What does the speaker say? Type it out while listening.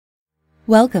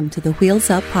Welcome to the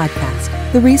Wheels Up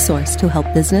Podcast, the resource to help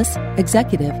business,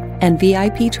 executive, and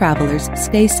VIP travelers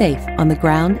stay safe on the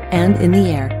ground and in the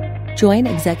air. Join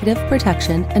Executive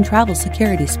Protection and Travel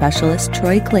Security Specialist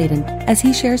Troy Clayton as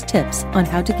he shares tips on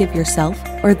how to give yourself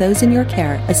or those in your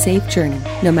care a safe journey,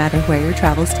 no matter where your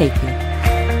travels take you.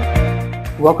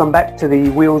 Welcome back to the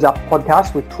Wheels Up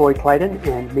Podcast with Troy Clayton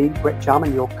and me, Brett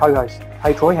Jarman, your co-host.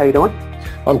 Hey Troy, how you doing?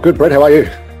 I'm good, Brett. How are you?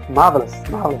 Marvellous.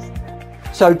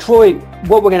 So Troy,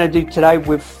 what we're going to do today,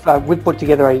 we've put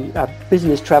together a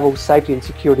business travel safety and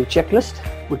security checklist,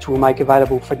 which we'll make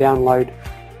available for download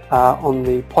on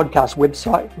the podcast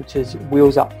website, which is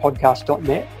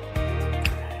wheelsuppodcast.net.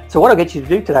 So what I'll get you to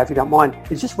do today, if you don't mind,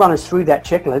 is just run us through that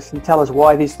checklist and tell us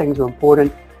why these things are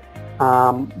important,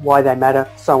 why they matter,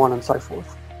 so on and so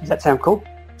forth. Does that sound cool?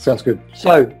 Sounds good.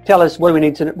 So tell us, what do we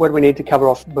need to cover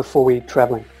off before we're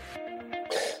traveling?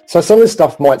 So some of this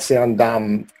stuff might sound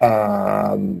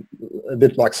a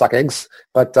bit like suck eggs,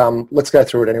 but let's go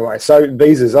through it anyway. So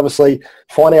visas, obviously,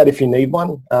 find out if you need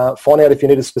one. Find out if you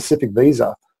need a specific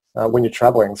visa when you're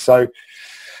traveling. So,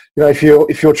 if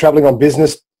you're traveling on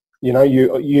business,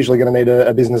 you're usually going to need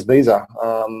a business visa.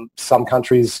 Some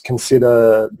countries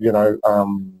consider,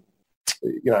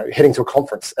 heading to a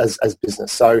conference as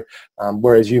business. So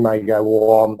whereas you may go,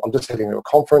 well, I'm just heading to a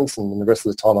conference and the rest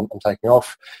of the time I'm taking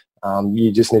off.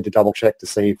 You just need to double check to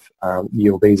see if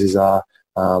your visas are,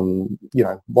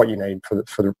 what you need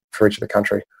for each of the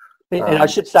country. And I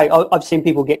should say, I've seen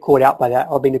people get caught out by that.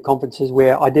 I've been to conferences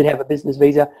where I did have a business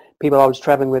visa. People I was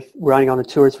traveling with were only on a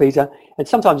tourist visa. And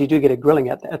sometimes you do get a grilling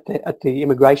at the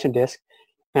immigration desk.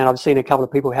 And I've seen a couple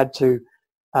of people had to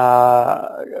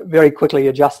very quickly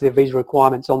adjust their visa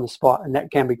requirements on the spot. And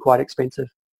that can be quite expensive.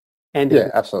 And yeah,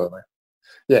 absolutely.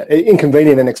 Yeah,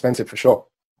 inconvenient and expensive for sure.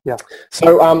 Yeah.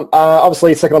 So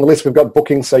obviously, second on the list, we've got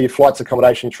bookings. So your flights,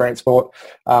 accommodation, transport.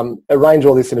 Arrange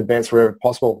all this in advance wherever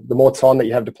possible. The more time that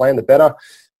you have to plan, the better.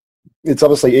 It's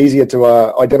obviously easier to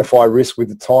identify risk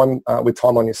with time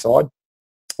on your side.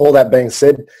 All that being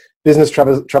said, business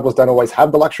travelers don't always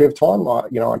have the luxury of time. I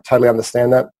totally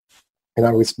understand that.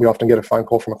 We often get a phone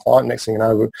call from a client. Next thing you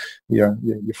know, you're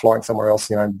flying somewhere else.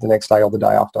 The next day or the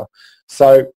day after.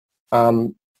 So.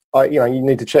 You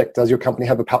need to check, does your company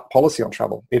have a policy on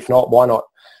travel? If not, why not?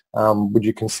 Would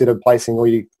you consider placing all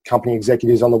your company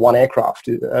executives on the one aircraft?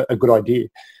 A good idea.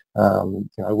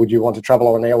 Would you want to travel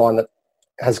on an airline that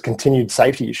has continued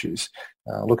safety issues?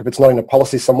 Look, if it's not in a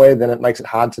policy somewhere, then it makes it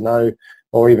hard to know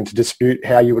or even to dispute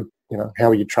how you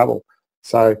would travel.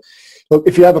 So, look,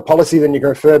 if you have a policy, then you can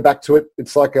refer back to it.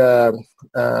 It's like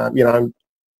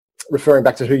referring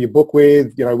back to who you book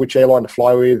with, which airline to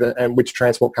fly with and which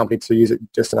transport company to use at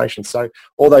destination. So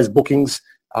all those bookings,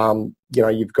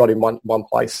 you've got in one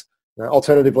place.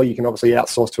 Alternatively, you can obviously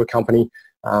outsource to a company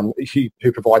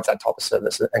who provides that type of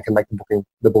service and can make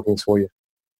the bookings for you.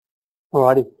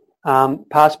 Alrighty.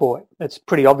 Passport, it's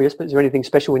pretty obvious, but is there anything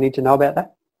special we need to know about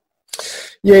that?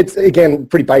 Yeah, it's, again,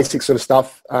 pretty basic sort of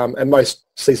stuff, and most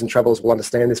seasoned travellers will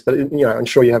understand this, but,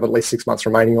 ensure you have at least 6 months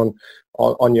remaining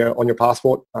on your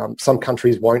passport. Some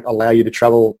countries won't allow you to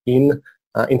travel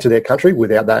into their country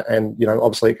without that, and,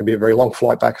 obviously it can be a very long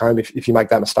flight back home if you make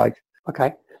that mistake.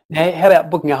 Okay. Now, how about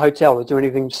booking a hotel? Is there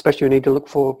anything special you need to look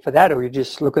for that, or you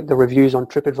just look at the reviews on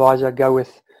TripAdvisor, go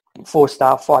with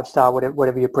 4-star, 5-star,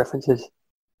 whatever your preference is?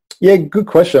 Yeah, good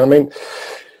question.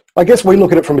 I guess we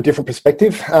look at it from a different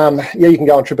perspective. You can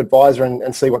go on TripAdvisor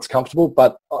and see what's comfortable,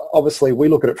 but obviously we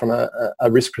look at it from a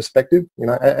risk perspective,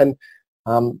 and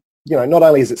not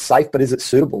only is it safe, but is it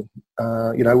suitable?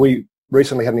 We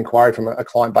recently had an inquiry from a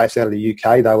client based out of the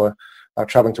UK. They were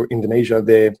traveling to Indonesia.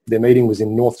 Their meeting was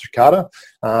in North Jakarta,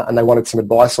 and they wanted some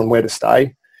advice on where to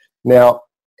stay. Now,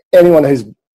 anyone who's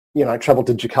travel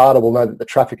to Jakarta will know that the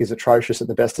traffic is atrocious at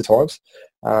the best of times,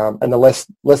 and the less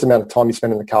amount of time you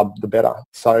spend in the car, the better.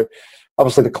 So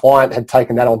obviously the client had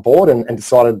taken that on board and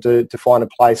decided to find a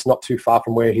place not too far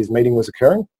from where his meeting was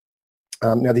occurring.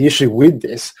 Now the issue with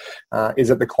this is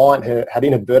that the client had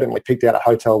inadvertently picked out a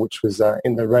hotel which was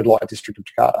in the red light district of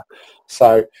Jakarta.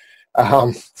 So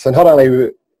not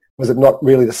only was it not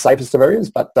really the safest of areas,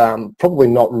 but probably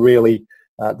not really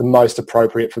the most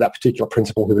appropriate for that particular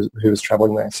principal who was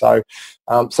travelling there. So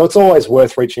it's always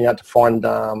worth reaching out to find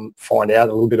out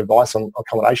a little bit of advice on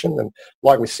accommodation. And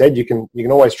like we said, you can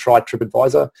always try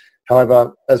TripAdvisor.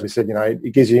 However, as we said,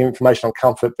 it gives you information on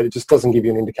comfort, but it just doesn't give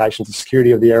you an indication of the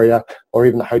security of the area or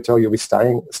even the hotel you'll be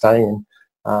staying in.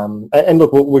 And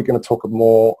look, we're going to talk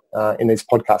more in this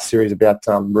podcast series about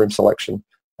room selection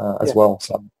as well.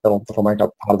 So that'll make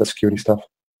up part of the security stuff.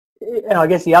 And I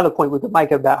guess the other point we could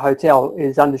make about hotel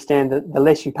is understand that the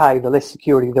less you pay, the less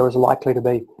security there is likely to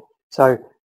be. So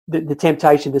the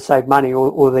temptation to save money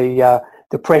or the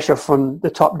pressure from the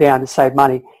top down to save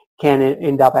money can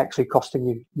end up actually costing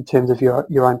you in terms of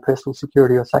your own personal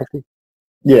security or safety.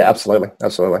 Yeah, absolutely,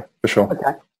 for sure.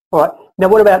 Okay, all right. Now,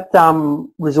 what about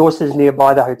resources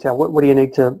nearby the hotel? What do you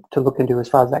need to look into as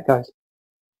far as that goes?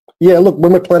 Yeah, look,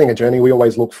 when we're planning a journey, we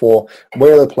always look for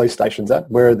where are the police stations at,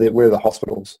 where are the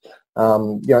hospitals.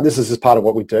 This is just part of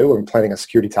what we do when we're planning a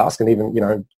security task, and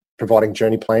even providing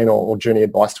journey plan or journey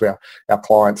advice to our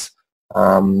clients.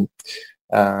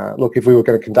 Look, if we were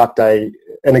going to conduct an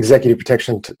executive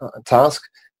protection task,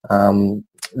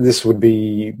 this would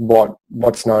be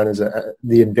what's known as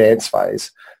the advanced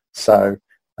phase. So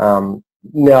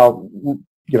now,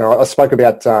 I spoke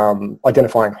about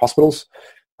identifying hospitals.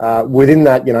 Within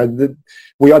that,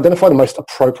 we identify the most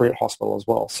appropriate hospital as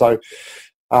well. So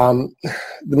the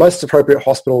most appropriate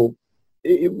hospital,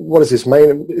 what does this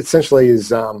mean? Essentially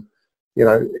is,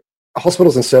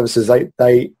 hospitals and services,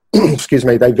 they excuse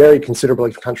me, they vary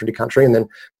considerably from country to country and then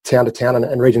town to town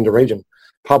and region to region.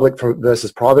 Public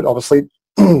versus private, obviously,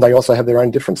 they also have their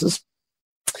own differences.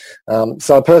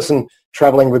 So a person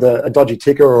travelling with a dodgy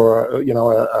ticker or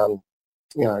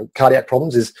cardiac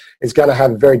problems is going to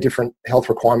have very different health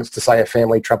requirements to, say, a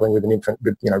family travelling with an infant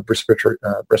with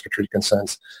respiratory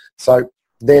concerns. So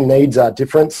their needs are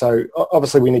different. So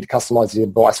obviously we need to customise the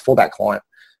advice for that client.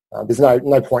 There's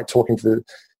no point talking to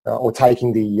or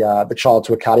taking the child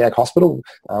to a cardiac hospital,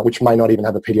 which may not even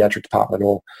have a paediatric department,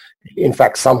 or in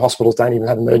fact some hospitals don't even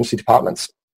have emergency departments.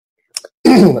 I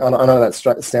know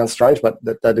that sounds strange, but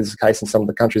that is the case in some of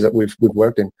the countries that we've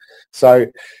worked in. So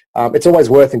it's always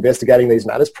worth investigating these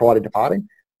matters prior to departing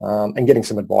and getting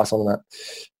some advice on that.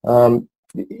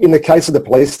 In the case of the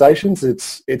police stations,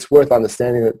 it's worth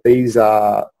understanding that these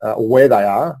are where they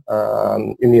are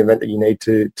in the event that you need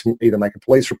to either make a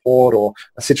police report or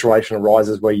a situation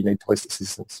arises where you need police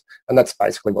assistance. And that's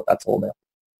basically what that's all about.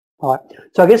 All right.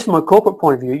 So I guess from a corporate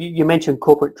point of view, you mentioned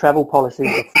corporate travel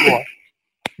policies before.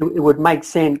 It would make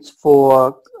sense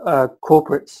for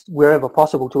corporates, wherever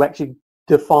possible, to actually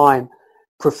define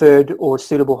preferred or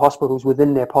suitable hospitals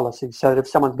within their policies, so that if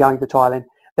someone's going to Thailand,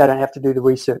 they don't have to do the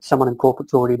research. Someone in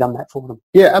corporate's already done that for them.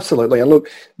 Yeah, absolutely. And look,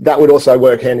 that would also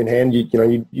work hand in hand.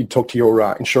 You talk to your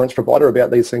insurance provider about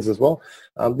these things as well.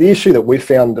 The issue that we've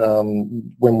found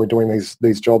when we're doing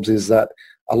these jobs is that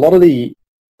a lot of the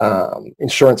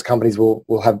insurance companies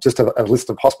will have just a list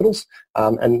of hospitals,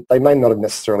 and they may not have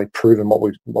necessarily proven what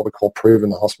we call proven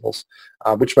the hospitals,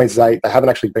 which means they haven't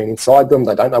actually been inside them.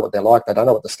 They don't know what they're like. They don't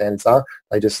know what the standards are.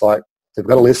 They just they've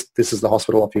got a list. This is the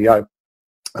hospital. Off you go.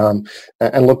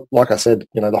 And look, like I said,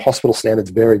 the hospital standards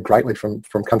vary greatly from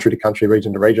country to country,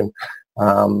 region to region.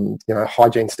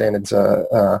 Hygiene standards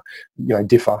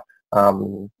differ.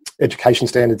 Education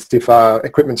standards differ,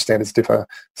 equipment standards differ.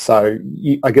 So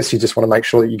I guess you just want to make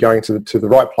sure that you're going to the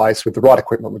right place with the right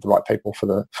equipment, with the right people for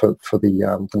the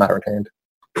matter at hand.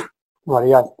 Right,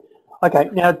 yeah.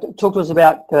 Okay, now talk to us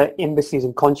about embassies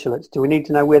and consulates. Do we need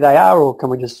to know where they are, or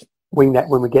can we just wing that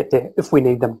when we get there if we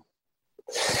need them?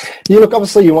 Yeah, look,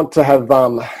 obviously you want to have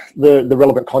the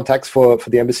relevant contacts for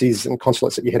the embassies and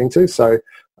consulates that you're heading to. So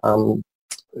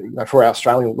for our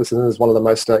Australian listeners, one of the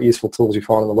most useful tools you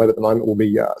find on the web at the moment will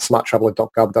be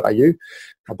smarttraveller.gov.au.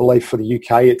 I believe for the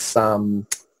UK it's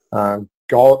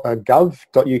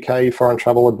gov.uk foreign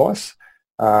travel advice,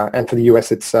 and for the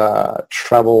US it's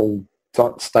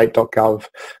travel.state.gov.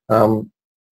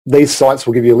 These sites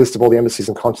will give you a list of all the embassies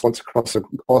and consulates across the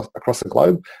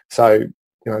globe. So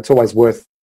it's always worth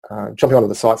jumping onto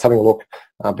the sites, having a look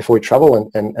before you travel,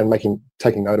 and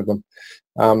taking note of them.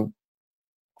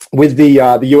 With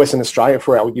the US and Australia,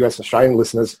 for our US and Australian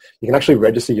listeners, you can actually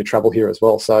register your travel here as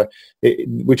well. So,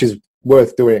 which is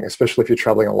worth doing, especially if you're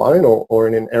traveling alone or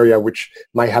in an area which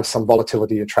may have some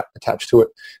volatility attached to it.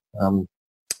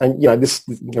 And this,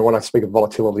 when I speak of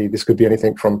volatility, this could be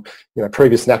anything from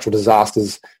previous natural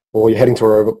disasters, or you're heading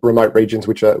to remote regions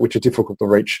which are difficult to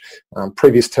reach,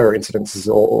 previous terror incidences,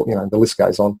 or the list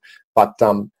goes on. But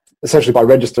essentially, by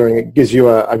registering, it gives you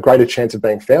a greater chance of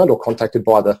being found or contacted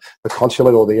by the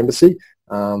consulate or the embassy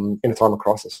in a time of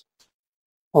crisis.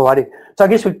 Alrighty. So I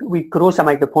guess we could also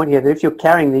make the point here that if you're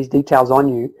carrying these details on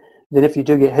you, then if you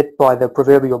do get hit by the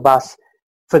proverbial bus,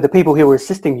 for the people who are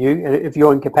assisting you, if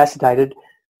you're incapacitated,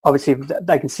 obviously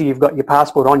they can see you've got your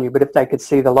passport on you, but if they could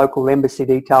see the local embassy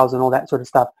details and all that sort of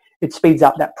stuff, it speeds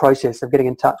up that process of getting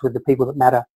in touch with the people that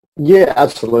matter. Yeah,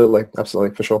 absolutely,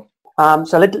 for sure.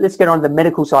 So let's get on to the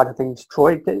medical side of things,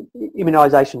 Troy.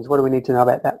 Immunisations, what do we need to know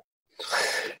about that?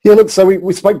 Yeah, look, so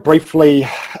we spoke briefly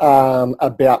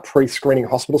about pre-screening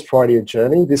hospitals prior to your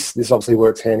journey. This obviously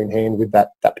works hand in hand with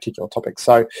that particular topic.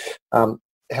 So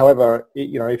However,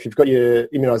 if you've got your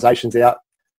immunisations out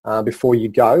before you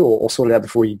go, or sorted out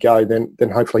before you go, then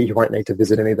hopefully you won't need to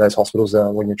visit any of those hospitals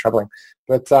when you're travelling.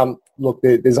 But look,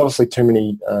 there's obviously too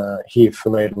many here for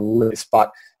me to list,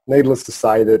 but needless to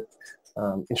say that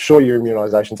ensure your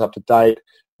immunisation's up to date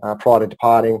prior to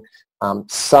departing.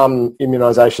 Some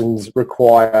immunisations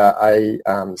require a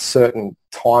certain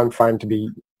time frame to be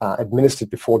administered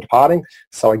before departing.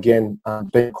 So again,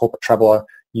 being a corporate traveller,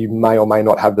 you may or may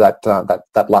not have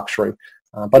that luxury.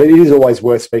 But it is always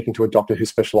worth speaking to a doctor who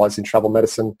specialises in travel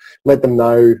medicine. Let them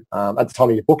know at the time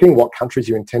of your booking what countries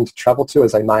you intend to travel to,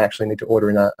 as they may actually need to order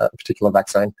in a particular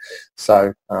vaccine.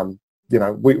 So,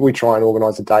 we try and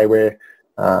organise a day where,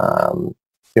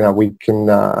 we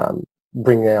can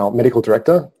bring our medical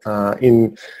director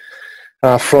in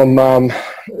from,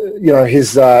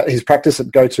 his practice at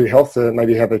Go2 Health to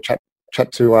maybe have a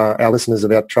chat to our listeners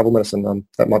about travel medicine.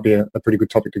 That might be a pretty good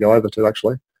topic to go over to,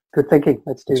 actually. Good thinking.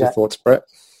 Let's do that. What's your thoughts, Brett?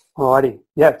 Alrighty.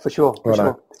 Yeah, for sure.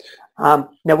 Sure. Now,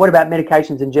 what about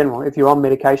medications in general? If you're on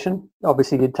medication,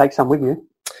 obviously you'd take some with you.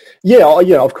 Yeah,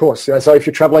 of course. So if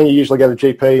you're travelling, you usually go to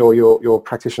the GP or your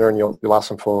practitioner and you'll ask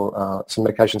them for some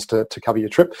medications to cover your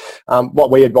trip.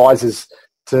 What we advise is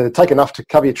to take enough to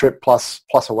cover your trip plus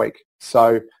a week.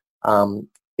 So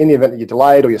in the event that you're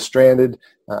delayed or you're stranded,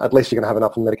 at least you're going to have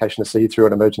enough medication to see you through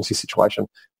an emergency situation.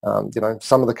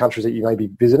 Some of the countries that you may be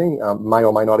visiting may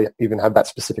or may not even have that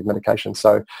specific medication.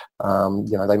 So,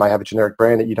 they may have a generic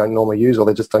brand that you don't normally use, or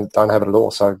they just don't have it at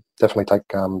all. So definitely take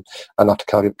enough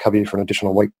to cover you for an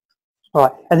additional week.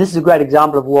 Right. And this is a great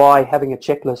example of why having a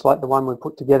checklist like the one we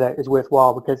put together is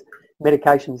worthwhile, because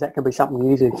medications, that can be something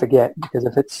you easily forget, because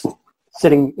if it's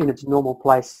sitting in its normal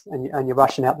place and you're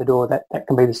rushing out the door, that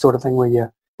can be the sort of thing where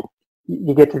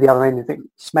you get to the other end and think,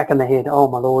 smack in the head, oh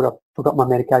my Lord, I forgot my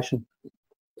medication.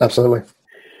 Absolutely.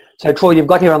 So Troy, you've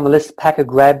got here on the list, pack a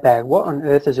grab bag. What on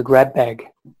earth is a grab bag?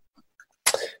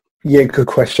 Yeah, good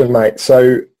question, mate.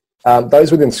 So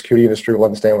those within the security industry will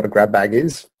understand what a grab bag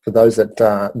is. For those that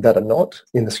are not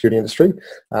in the security industry,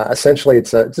 essentially it's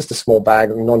just a small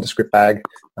bag, a nondescript bag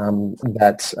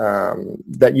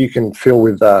that you can fill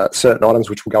with certain items,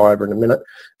 which we'll go over in a minute,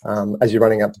 as you're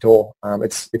running out the door.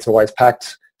 It's always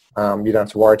packed. You don't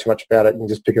have to worry too much about it. You can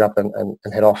just pick it up and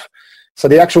head off. So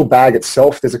the actual bag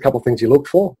itself, there's a couple of things you look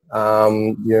for.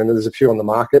 There's a few on the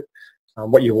market.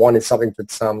 What you want is something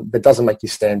that doesn't make you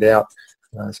stand out.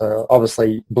 So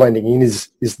obviously blending in is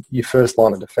your first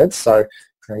line of defence. So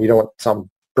you don't want some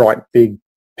bright, big,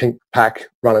 pink pack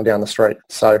running down the street.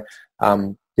 So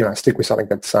stick with something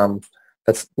that's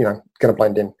going to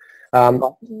blend in.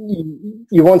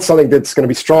 You want something that's going to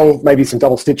be strong, maybe some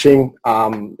double stitching.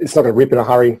 It's not going to rip in a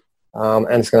hurry, and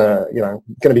it's going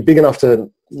to be big enough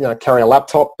to carry a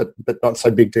laptop, but not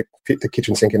so big to fit the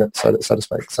kitchen sink in it, so to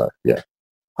speak. So yeah.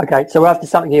 Okay, so we're after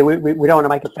something here. We don't want to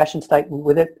make a fashion statement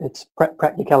with it. It's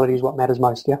practicality is what matters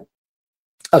most. Yeah.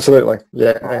 Absolutely.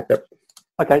 Yeah. Yep.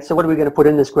 Okay, so what are we going to put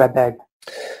in this grab bag?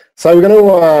 So we're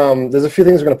going to. There's a few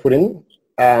things we're going to put in,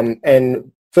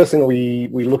 and first thing we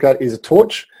look at is a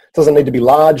torch. It doesn't need to be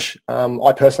large.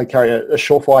 I personally carry a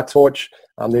Surefire torch.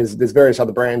 There's various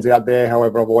other brands out there.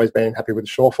 However, I've always been happy with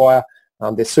the Surefire.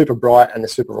 They're super bright and they're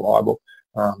super reliable.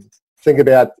 Think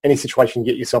about any situation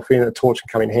you get yourself in, a torch can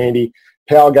come in handy.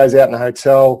 Power goes out in a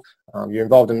hotel, you're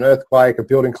involved in an earthquake, a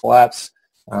building collapse,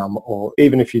 or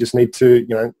even if you just need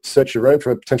to, search your room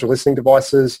for potential listening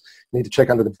devices, you need to check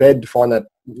under the bed to find that,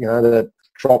 that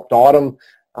dropped item.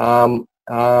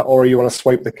 Or you want to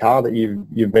sweep the car that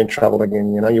you've been travelling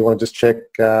in. You want to just check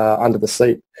under the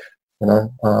seat.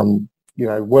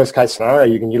 Worst case scenario,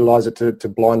 you can utilise it to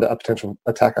blind a potential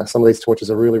attacker. Some of these torches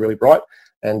are really, really bright,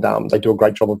 and they do a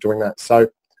great job of doing that. So,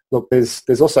 look,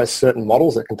 there's also certain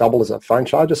models that can double as a phone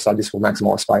charger, so this will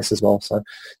maximise space as well. So,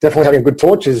 definitely having a good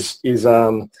torch is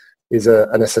a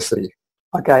necessity.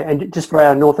 Okay, and just for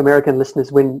our North American listeners,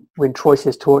 when Troy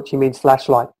says torch, he means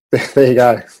flashlight. There you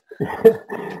go.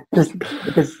 Just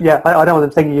because, I don't want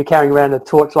them thinking you're carrying around a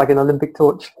torch like an Olympic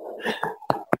torch.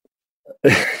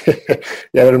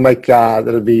 That'll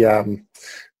be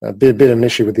a bit of an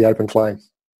issue with the open flame.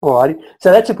 Alrighty,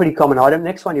 so that's a pretty common item.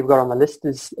 Next one you've got on the list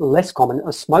is less common,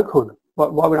 a smoke hood.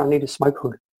 Why would I need a smoke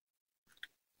hood?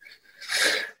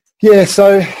 Yeah,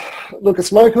 so look, a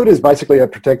smoke hood is basically a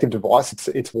protective device.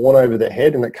 It's worn over the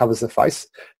head and it covers the face.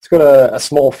 It's got a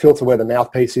small filter where the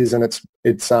mouthpiece is, and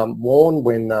it's worn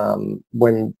when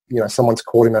someone's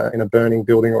caught in a burning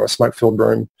building or a smoke-filled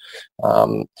room.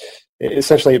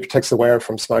 Essentially, it protects the wearer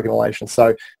from smoke inhalation.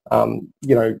 So,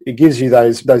 it gives you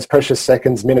those precious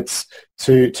seconds, minutes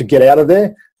to get out of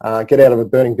there, get out of a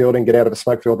burning building, get out of a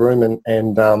smoke-filled room,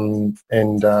 and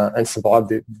survive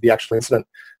the actual incident.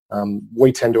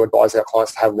 We tend to advise our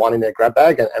clients to have one in their grab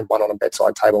bag and one on a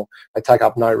bedside table. They take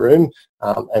up no room,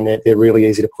 and they're really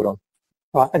easy to put on.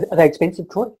 Right. Are they expensive,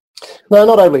 Troy? No,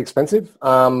 not overly expensive.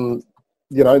 They're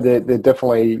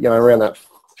definitely, around that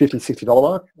 $50, $60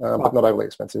 mark, but not overly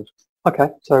expensive. Okay,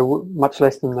 so much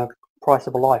less than the price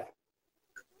of a life.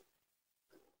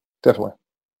 Definitely.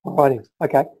 Alrighty.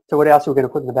 Okay, so what else are we going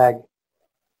to put in the bag?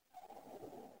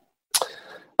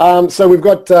 So we've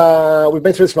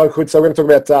been through the smoke hood, so we're going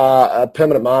to talk about a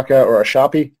permanent marker or a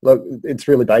Sharpie. Look, it's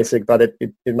really basic, but it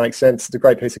makes sense. It's a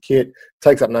great piece of kit,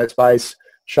 takes up no space.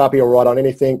 Sharpie will write on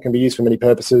anything, can be used for many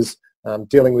purposes.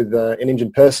 Dealing with an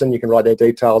injured person, you can write their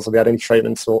details about any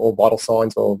treatments or vital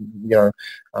signs or,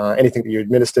 anything that you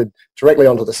administered directly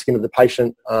onto the skin of the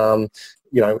patient,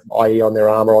 i.e. on their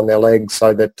arm or on their leg,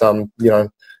 so that,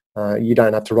 you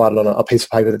don't have to write it on a piece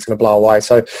of paper that's going to blow away.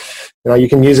 So, you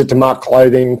can use it to mark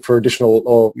clothing for additional,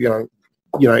 or,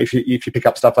 if you pick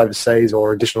up stuff overseas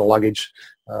or additional luggage.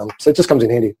 So it just comes in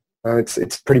handy. It's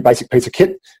a pretty basic piece of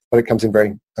kit, but it comes in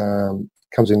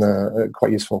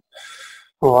quite useful.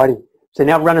 Alrighty. So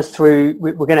now run us through,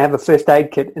 we're going to have a first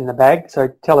aid kit in the bag, so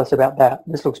tell us about that.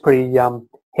 This looks pretty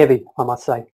heavy, I must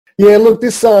say. Yeah, look,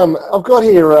 this I've got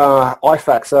here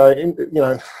IFAK, so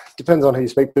depends on who you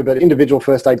speak to, but individual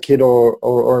first aid kit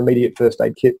or immediate first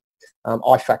aid kit,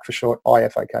 IFAK for short,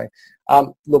 IFAK.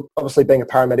 Look, obviously being a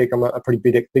paramedic, I'm a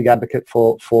pretty big advocate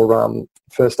for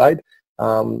first aid.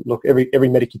 Look, every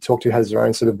medic you talk to has their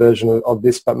own sort of version of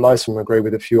this, but most of them agree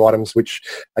with a few items, which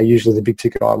are usually the big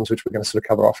ticket items, which we're going to sort of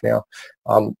cover off now.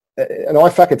 An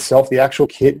IFAK itself, the actual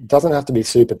kit, doesn't have to be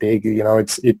super big.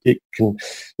 It can,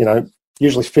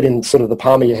 usually fit in sort of the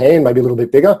palm of your hand, maybe a little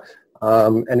bit bigger,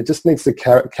 and it just needs to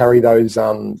carry those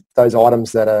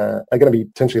items that are going to be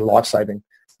potentially life-saving.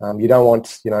 You don't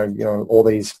want all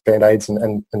these band-aids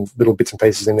and little bits and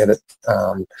pieces in there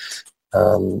that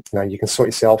you can sort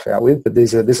yourself out with, but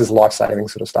this is life-saving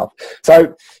sort of stuff.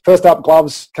 So first up,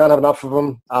 gloves. Can't have enough of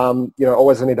them.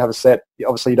 Always need to have a set.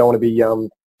 Obviously, you don't want to be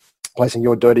placing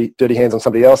your dirty hands on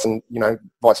somebody else, and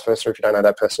vice versa. If you don't know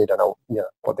that person, you don't know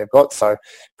what they've got. So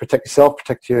protect yourself,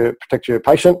 protect your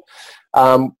patient.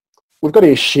 We've got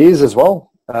here shears as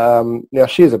well. Now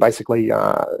shears are basically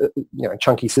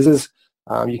chunky scissors.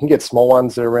 You can get small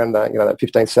ones that are around that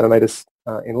 15 centimeters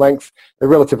in length. They're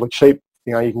relatively cheap.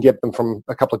 You can get them from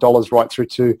a couple of dollars right through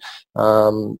to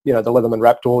the Leatherman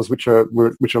Raptors, which are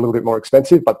a little bit more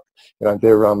expensive, but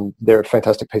they're a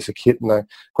fantastic piece of kit, and they're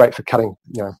great for cutting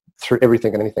through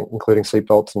everything and anything, including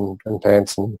seatbelts and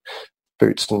pants and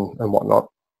boots and whatnot.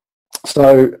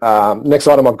 So next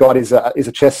item I've got is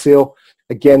a chest seal.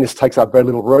 Again, this takes up very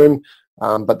little room,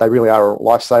 but they really are a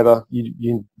lifesaver.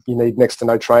 You need next to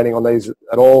no training on these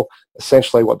at all.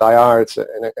 Essentially, what they are, it's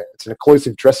an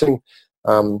occlusive dressing.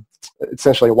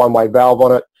 Essentially a one-way valve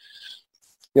on it.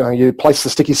 You place the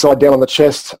sticky side down on the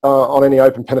chest on any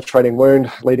open penetrating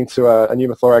wound, leading to a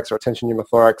pneumothorax or a tension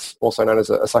pneumothorax, also known as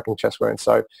a sucking chest wound.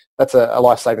 So that's a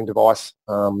life-saving device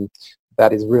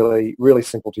that is really, really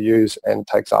simple to use and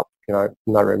takes up no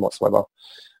room whatsoever.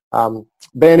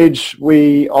 Bandage,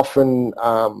 we often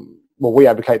we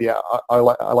advocate the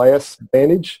Alaeus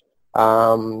bandage.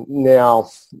 Now,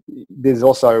 there's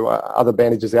also other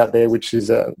bandages out there, which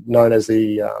is known as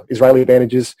the Israeli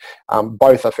bandages.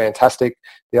 Both are fantastic.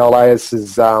 The Alaeus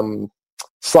is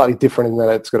slightly different in that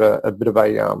it's got a bit of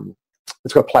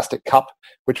it's got a plastic cup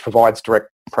which provides direct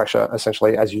pressure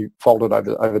essentially as you fold it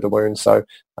over the wound. So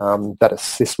that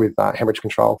assists with hemorrhage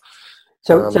control.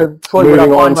 So Troy,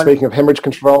 moving on, speaking of hemorrhage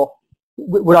control,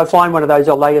 would I find one of those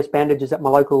Alaeus bandages at my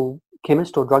local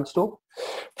chemist or drugstore?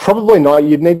 Probably not.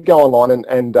 You'd need to go online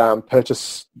and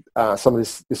purchase some of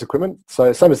this equipment.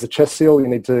 So same as the chest seal,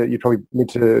 you probably need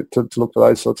to look for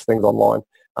those sorts of things online.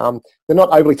 They're not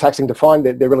overly taxing to find.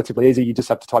 They're relatively easy. You just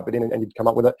have to type it in and you'd come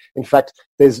up with it. In fact,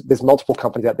 there's multiple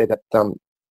companies out there that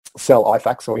sell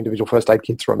IFAKs or individual first aid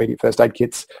kits or immediate first aid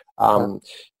kits.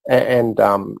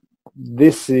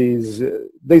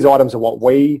 These items are what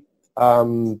we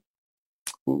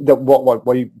what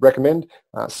we recommend.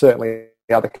 Certainly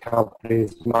other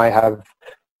companies may have,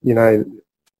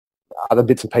 other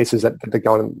bits and pieces that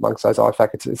go in amongst those IFAK.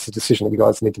 It's a decision that you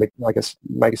guys need to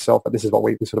make yourself, but this is what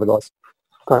we sort of advise.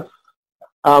 Okay.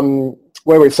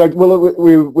 Where we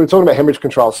we're talking about hemorrhage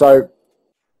control. So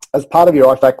as part of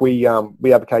your IFAK,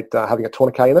 we advocate having a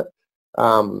tourniquet in it.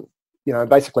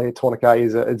 Basically a tourniquet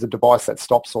is a device that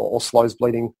stops or slows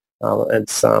bleeding.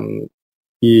 It's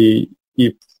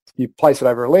you place it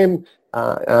over a limb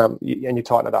and you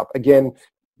tighten it up. Again,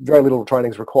 very little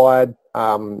training is required,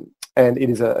 and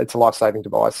it's a life-saving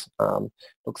device.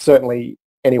 Look, certainly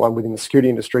anyone within the security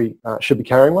industry should be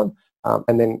carrying one.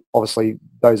 And then obviously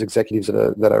those executives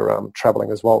that are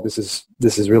traveling as well, this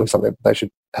is really something that they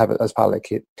should have as part of their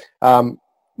kit.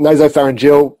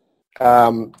 Nasopharyngeal,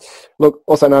 look,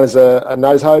 also known as a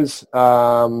nose hose.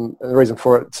 And the reason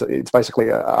for it, it's basically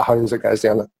a hose that goes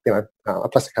down, a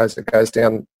plastic hose that goes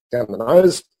down the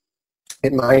nose.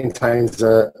 It maintains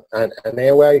an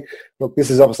airway. Look,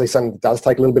 this is obviously something that does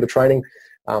take a little bit of training,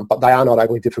 but they are not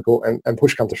overly difficult. And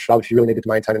push comes to shove, if you really needed to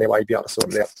maintain an airway, you'd be able to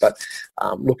sort it out. But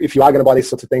look, if you are going to buy these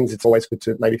sorts of things, it's always good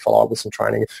to maybe follow up with some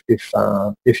training if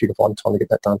you can find time to get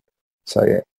that done. So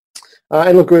yeah.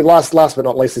 And look, last but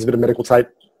not least, there's a bit of medical tape.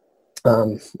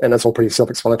 And that's all pretty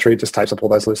self-explanatory. It just tapes up all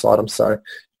those loose items. So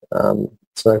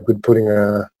it's no good putting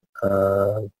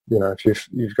if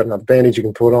you've got another bandage you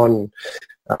can put on,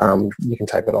 you can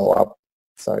tape it all up.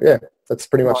 So yeah, that's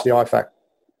pretty much the IFAK.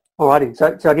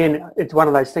 Alrighty. So again, it's one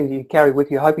of those things you carry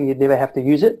with you, hoping you'd never have to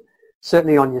use it,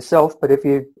 certainly on yourself. But if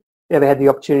you ever had the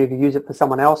opportunity to use it for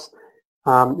someone else,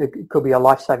 it could be a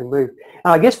life-saving move.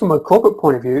 And I guess from a corporate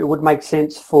point of view, it would make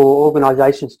sense for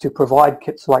organisations to provide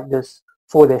kits like this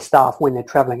for their staff when they're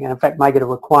travelling, and in fact make it a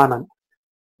requirement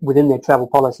within their travel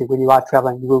policy. When you are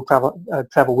travelling, you will travel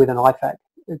with an IFAK,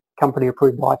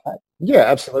 company-approved IFAK. Yeah,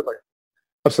 absolutely.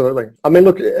 Absolutely. I mean,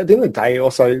 look, at the end of the day,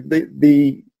 also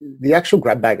the actual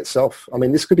grab bag itself. I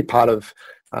mean, this could be part of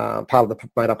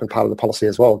made up and part of the policy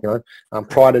as well.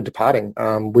 Prior to departing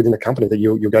within the company, that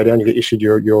you'll go down, you get issued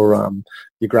your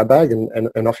grab bag,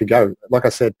 and off you go. Like I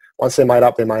said, once they're made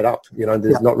up, they're made up.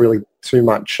 There's not really too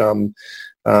much time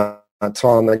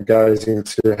that goes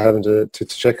into having to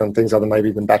check on things other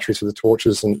than batteries for the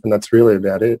torches, and that's really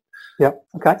about it. Yeah.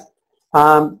 Okay.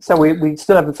 So we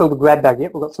still haven't filled the grab bag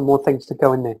yet. We've got some more things to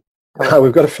go in there.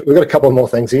 We've got a couple of more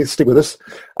things here. Stick with us.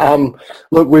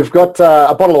 Look, we've got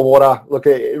a bottle of water. Look,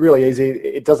 really easy.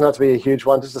 It doesn't have to be a huge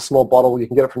one. Just a small bottle. You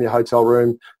can get it from your hotel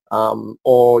room,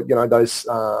 or those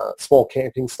small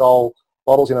camping style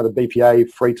bottles. The BPA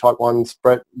free type ones.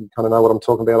 Brett, you kind of know what I'm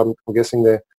talking about. I'm guessing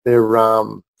they're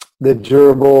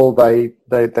durable. They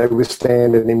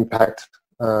withstand an impact,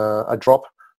 a drop.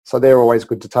 So they're always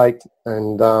good to take,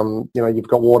 and you've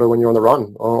got water when you're on the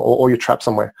run, or you're trapped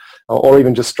somewhere, or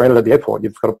even just stranded at the airport.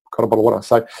 You've got a bottle of water.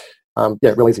 So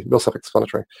real easy, real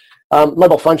self-explanatory.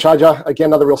 Mobile phone charger, again,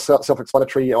 another real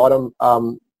self-explanatory item.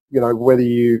 Whether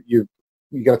you're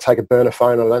going to take a burner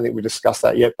phone, I don't think we discussed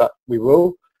that yet, but we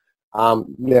will.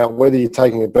 Now, whether you're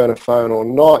taking a burner phone or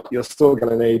not, you're still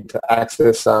going to need to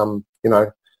access your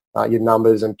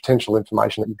numbers and potential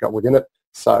information that you've got within it.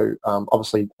 So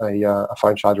obviously a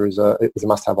phone charger is a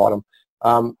must-have item.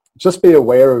 Just be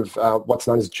aware of what's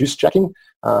known as juice jacking.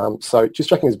 So juice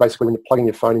jacking is basically when you're plugging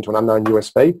your phone into an unknown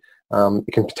USB.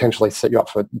 It can potentially set you up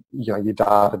for your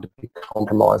data to be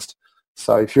compromised.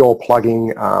 So if you're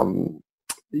plugging,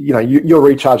 you're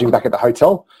recharging back at the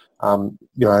hotel.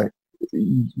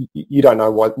 You don't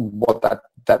know what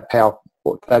that power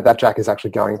that jack is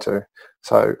actually going to.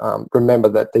 So remember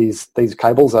that these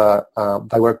cables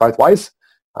they work both ways.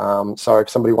 So if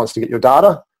somebody wants to get your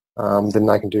data, then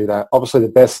they can do that. Obviously, the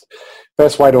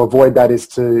best way to avoid that is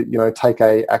to take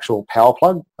a actual power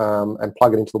plug and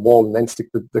plug it into the wall and then stick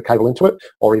the cable into it,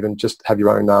 or even just have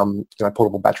your own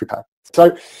portable battery pack.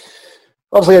 So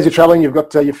obviously, as you're traveling, you've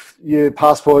got your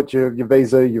passport, your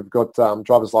visa, you've got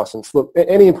driver's license. Look,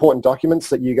 any important documents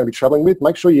that you're going to be traveling with,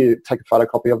 make sure you take a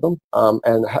photocopy of them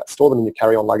and store them in your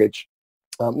carry-on luggage.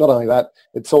 Not only that,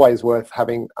 it's always worth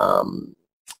having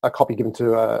a copy given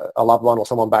to a loved one or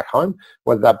someone back home,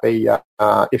 whether that be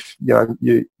if your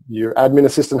admin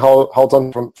assistant holds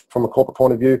on from a corporate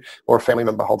point of view, or a family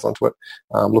member holds onto it.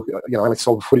 Look, I only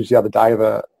saw footage the other day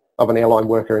of an airline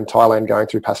worker in Thailand going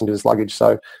through passengers' luggage.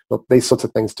 So look, these sorts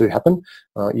of things do happen.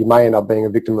 You may end up being a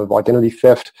victim of identity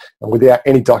theft, and without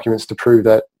any documents to prove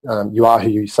that you are who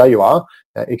you say you are,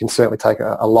 it can certainly take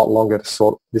a lot longer to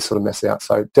sort this sort of mess out.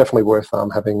 So definitely worth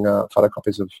having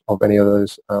photocopies of any of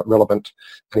those relevant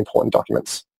and important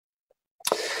documents.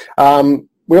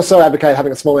 We also advocate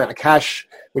having a small amount of cash.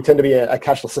 We tend to be a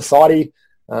cashless society.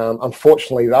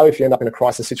 Unfortunately, though, if you end up in a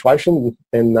crisis situation,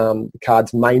 then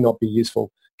cards may not be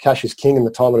useful. Cash is king in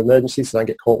the time of emergency, so don't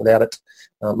get caught without it.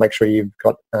 Make sure you've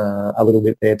got a little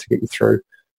bit there to get you through.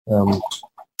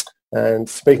 And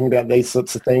speaking about these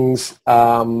sorts of things,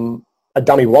 a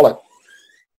dummy wallet.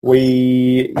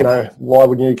 Why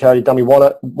would you carry a dummy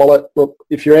wallet? Look,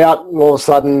 if you're out and all of a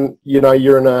sudden,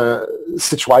 you're in a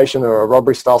situation or a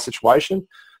robbery style situation,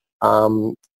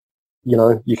 you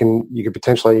could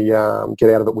potentially get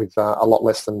out of it with a lot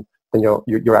less than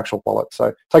your actual wallet.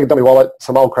 So take a dummy wallet,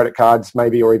 some old credit cards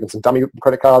maybe, or even some dummy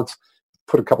credit cards,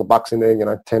 put a couple of bucks in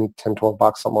there, 10, 12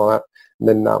 bucks, something like that,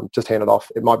 and then just hand it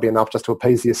off. It might be enough just to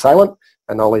appease the assailant,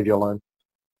 and they'll leave you alone.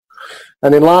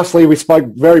 And then lastly, we spoke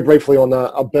very briefly on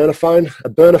a burner phone. A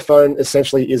burner phone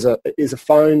essentially is a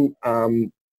phone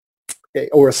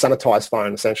or a sanitized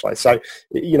phone, essentially. So,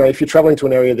 if you're traveling to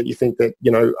an area that you think that,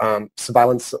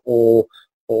 surveillance or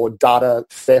data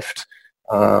theft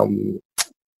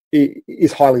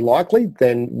is highly likely,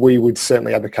 then we would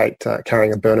certainly advocate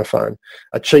carrying a burner phone.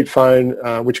 A cheap phone,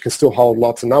 which can still hold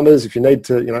lots of numbers if you need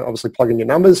to, obviously plug in your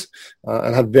numbers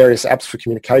and have various apps for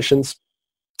communications.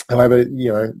 However,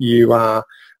 you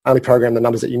only program the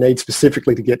numbers that you need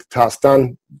specifically to get the task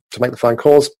done, to make the phone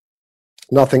calls.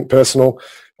 Nothing personal.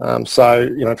 So,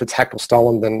 if it's hacked or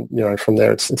stolen, then, from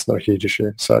there it's not a huge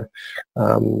issue. So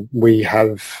we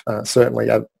have certainly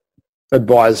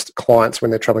advised clients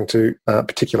when they're traveling to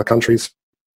particular countries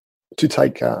to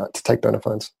take burner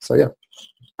phones. So, yeah.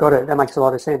 Got it. That makes a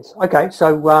lot of sense. Okay,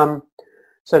 so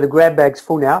so the grab bag's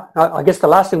full now. I guess the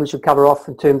last thing we should cover off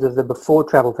in terms of the before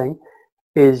travel thing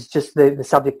is just the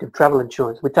subject of travel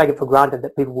insurance. We take it for granted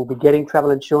that people will be getting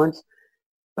travel insurance,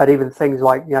 but even things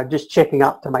like, just checking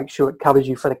up to make sure it covers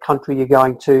you for the country you're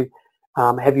going to.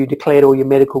 Have you declared all your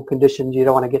medical conditions? You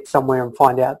don't want to get somewhere and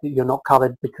find out that you're not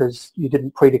covered because you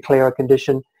didn't pre-declare a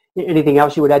condition. Anything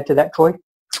else you would add to that, Troy?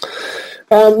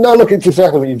 No, look, it's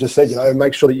exactly what you've just said.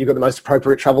 Make sure that you've got the most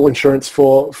appropriate travel insurance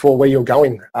for where you're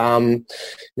going.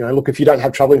 Look, if you don't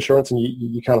have travel insurance and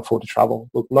you can't afford to travel,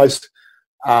 look, most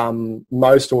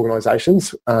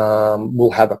organisations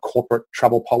will have a corporate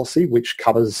travel policy which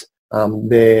covers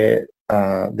their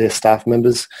staff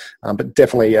members, but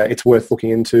definitely it's worth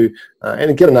looking into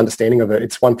and get an understanding of it.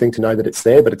 It's one thing to know that it's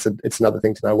there, but it's another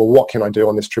thing to know, well, what can I do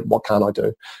on this trip? What can't I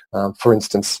do? For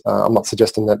instance, I'm not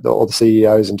suggesting that all the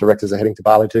CEOs and directors are heading to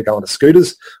Bali to go on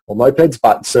scooters or mopeds,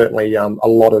 but certainly a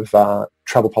lot of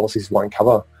travel policies won't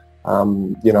cover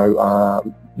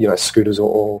scooters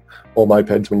or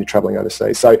mopeds when you're traveling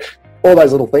overseas. So all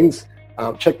those little things,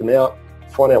 check them out.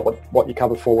 Find out what you're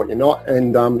covered for, what you're not,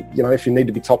 and if you need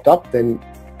to be topped up, then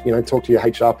talk to your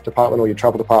HR department or your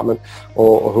travel department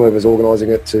or whoever's organising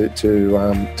it to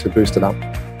boost it up.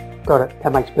 Got it.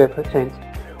 That makes perfect sense.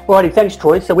 Alrighty, thanks,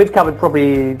 Troy. So we've covered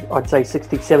probably, I'd say,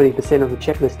 60-70% of the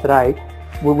checklist today.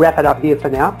 We'll wrap it up here for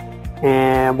now,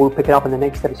 and we'll pick it up in the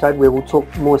next episode where we'll talk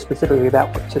more specifically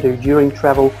about what to do during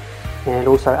travel and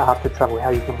also after travel,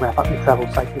 how you can wrap up your travel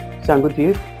safely. Sound good to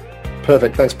you?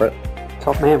 Perfect. Thanks, Brett.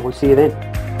 Top man. We'll see you then.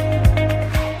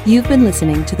 You've been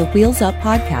listening to the Wheels Up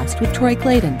podcast with Troy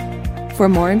Clayton. For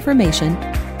more information,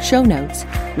 show notes,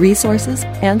 resources,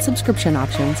 and subscription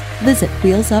options, visit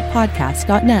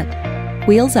wheelsuppodcast.net.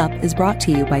 Wheels Up is brought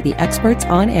to you by the Experts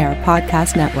on Air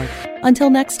Podcast Network.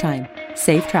 Until next time,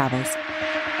 safe travels.